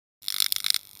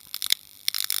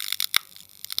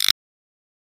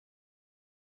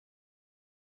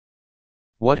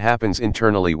What happens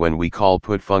internally when we call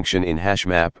put function in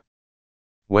HashMap?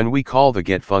 When we call the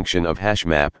get function of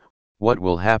HashMap, what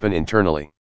will happen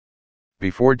internally?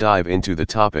 Before dive into the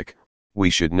topic, we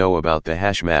should know about the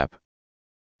HashMap.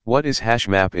 What is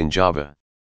HashMap in Java?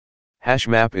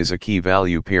 HashMap is a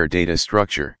key-value pair data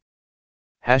structure.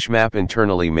 HashMap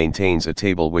internally maintains a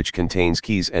table which contains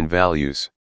keys and values.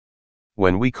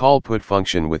 When we call put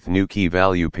function with new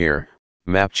key-value pair,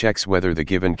 map checks whether the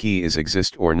given key is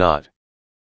exist or not.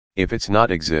 If it's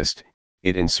not exist,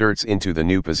 it inserts into the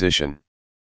new position.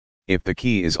 If the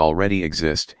key is already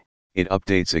exist, it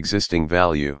updates existing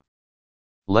value.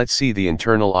 Let's see the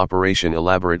internal operation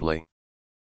elaborately.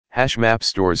 HashMap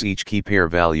stores each key pair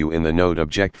value in the node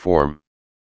object form.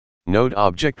 Node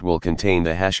object will contain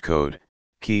the hash code,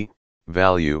 key,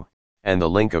 value, and the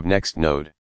link of next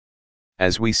node.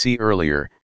 As we see earlier,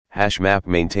 HashMap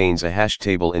maintains a hash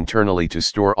table internally to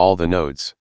store all the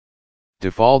nodes.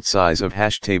 Default size of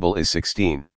hash table is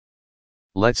 16.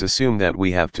 Let's assume that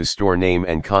we have to store name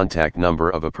and contact number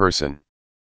of a person.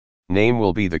 Name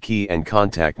will be the key and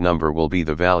contact number will be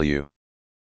the value.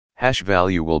 Hash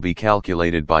value will be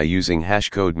calculated by using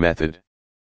hashcode method.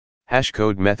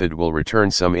 Hashcode method will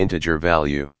return some integer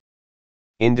value.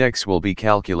 Index will be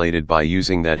calculated by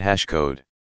using that hashcode.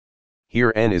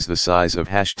 Here n is the size of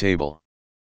hash table.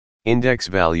 Index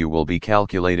value will be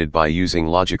calculated by using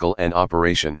logical AND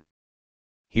operation.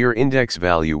 Here index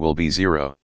value will be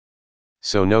 0.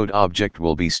 So node object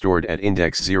will be stored at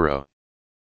index 0.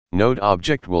 Node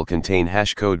object will contain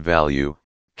hashcode value,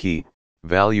 key,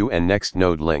 value and next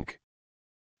node link.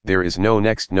 There is no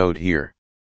next node here.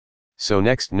 So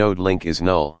next node link is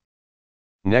null.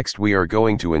 Next we are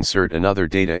going to insert another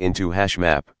data into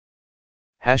HashMap.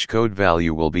 Hashcode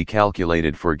value will be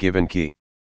calculated for given key.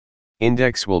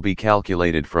 Index will be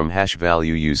calculated from hash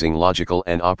value using logical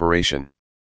AND operation.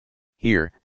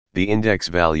 Here, the index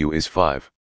value is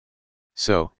 5.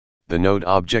 So, the node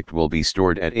object will be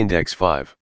stored at index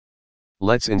 5.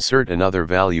 Let's insert another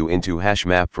value into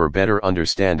HashMap for better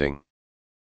understanding.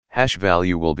 Hash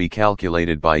value will be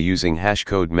calculated by using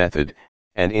hashcode method,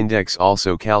 and index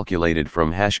also calculated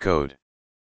from hashcode.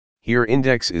 Here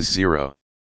index is 0.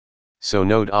 So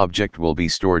node object will be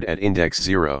stored at index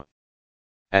 0.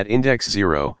 At index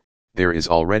 0, there is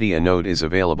already a node is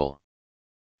available.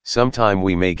 Sometime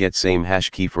we may get same hash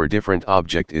key for different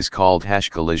object is called hash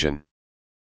collision.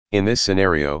 In this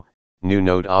scenario, new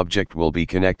node object will be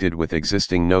connected with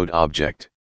existing node object.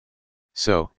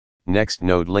 So, next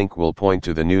node link will point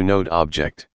to the new node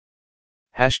object.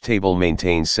 Hash table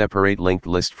maintains separate linked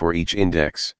list for each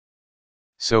index.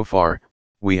 So far,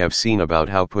 we have seen about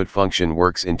how put function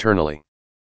works internally.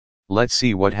 Let's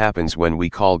see what happens when we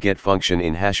call get function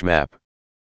in HashMap.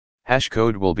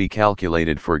 Hashcode will be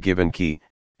calculated for given key,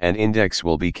 and index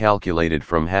will be calculated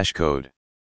from hashcode.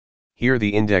 Here the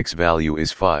index value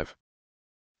is 5.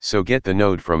 So get the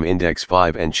node from index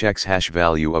 5 and checks hash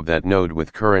value of that node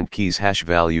with current key's hash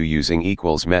value using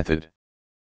equals method.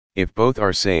 If both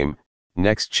are same,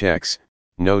 next checks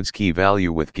node's key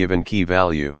value with given key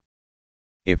value.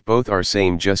 If both are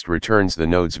same, just returns the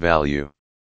node's value.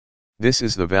 This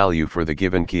is the value for the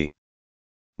given key.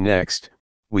 Next,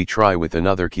 we try with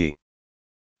another key.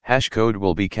 Hashcode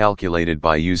will be calculated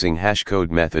by using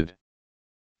hashcode method.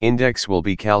 Index will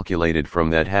be calculated from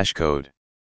that hashcode.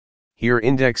 Here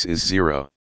index is 0.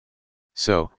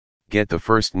 So, get the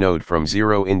first node from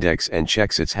 0 index and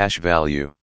checks its hash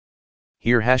value.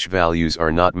 Here hash values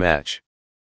are not match.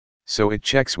 So it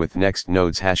checks with next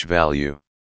node's hash value.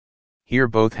 Here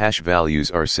both hash values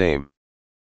are same.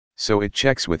 So it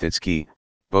checks with its key,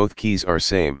 both keys are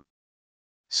same.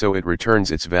 So it returns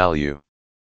its value.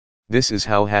 This is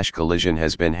how hash collision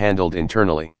has been handled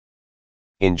internally.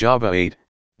 In Java 8,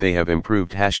 they have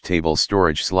improved hash table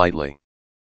storage slightly.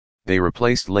 They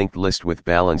replaced linked list with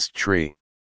balanced tree.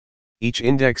 Each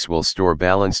index will store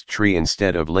balanced tree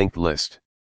instead of linked list.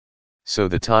 So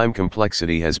the time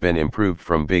complexity has been improved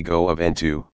from big O of n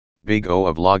to big O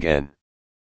of log n.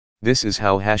 This is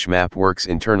how HashMap works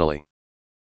internally.